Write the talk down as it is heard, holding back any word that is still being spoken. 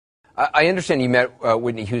I understand you met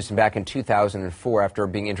Whitney Houston back in 2004 after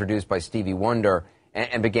being introduced by Stevie Wonder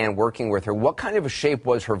and began working with her. What kind of a shape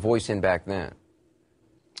was her voice in back then?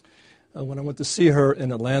 When I went to see her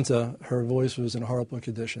in Atlanta, her voice was in a horrible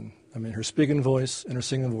condition. I mean, her speaking voice and her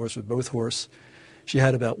singing voice were both hoarse. She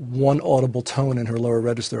had about one audible tone in her lower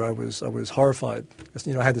register. I was horrified.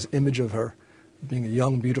 You know, I had this image of her being a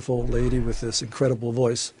young, beautiful lady with this incredible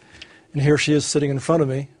voice. And here she is sitting in front of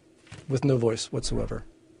me with no voice whatsoever.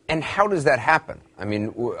 And how does that happen? I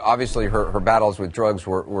mean, obviously her battles with drugs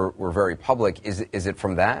were very public. Is it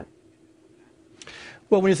from that?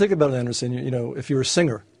 Well, when you think about it, Anderson, you know, if you're a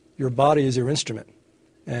singer, your body is your instrument,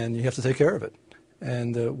 and you have to take care of it.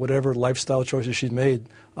 And whatever lifestyle choices she made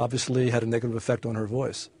obviously had a negative effect on her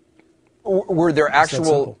voice. Were there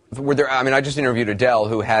I mean, I just interviewed Adele,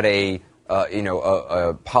 who had a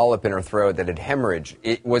polyp in her throat that had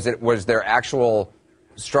hemorrhaged. Was there actual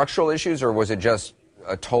structural issues, or was it just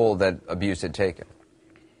a toll that abuse had taken?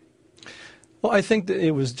 Well, I think that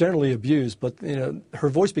it was generally abused, but you know, her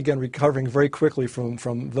voice began recovering very quickly from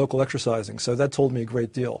vocal exercising, so that told me a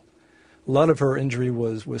great deal. A lot of her injury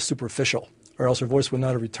was superficial, or else her voice would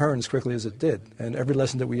not have returned as quickly as it did. And every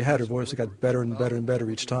lesson that we had, her voice got better and better and better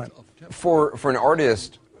each time. For an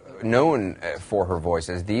artist known for her voice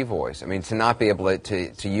as the voice, I mean, to not be able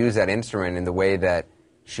to use that instrument in the way that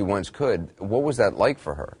she once could, what was that like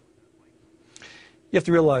for her? You have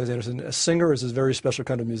to realize, Anderson, a singer is a very special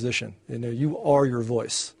kind of musician. You know, you are your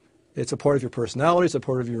voice. It's a part of your personality, it's a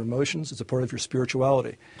part of your emotions, it's a part of your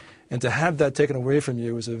spirituality. And to have that taken away from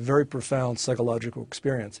you is a very profound psychological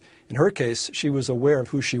experience. In her case, she was aware of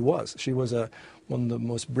who she was. She was one of the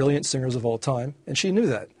most brilliant singers of all time, and she knew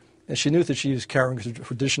that. And she knew that she was carrying a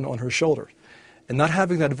tradition on her shoulders. And not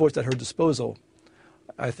having that voice at her disposal,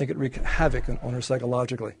 I think it wreaked havoc on her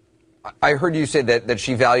psychologically. I heard you say that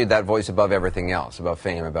she valued that voice above everything else, above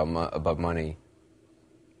fame, above money.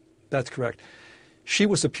 That's correct. She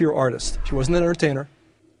was a pure artist. She wasn't an entertainer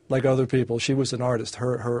like other people. She was an artist.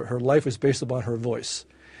 Her life was based upon her voice.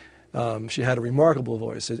 She had a remarkable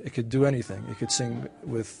voice. It could do anything. It could sing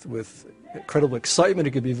with incredible excitement.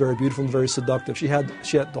 It could be very beautiful and very seductive. She had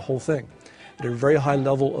the whole thing. At a very high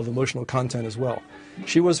level of emotional content as well.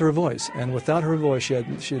 She was her voice, and without her voice, she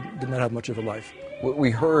did not have much of a life.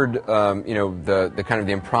 We heard, the kind of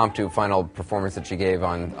the impromptu final performance that she gave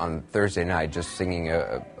on Thursday night, just singing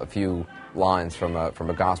a few lines from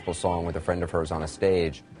a gospel song with a friend of hers on a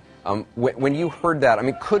stage. When you heard that, I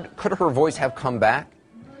mean, could her voice have come back?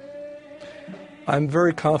 I'm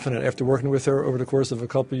very confident after working with her over the course of a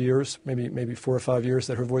couple of years, maybe 4 or 5 years,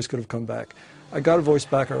 that her voice could have come back. I got her voice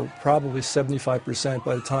back probably 75%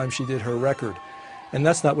 by the time she did her record. And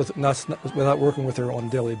that's not without working with her on a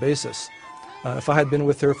daily basis. If I had been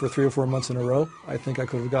with her for 3 or 4 months in a row, I think I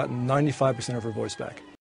could have gotten 95% of her voice back.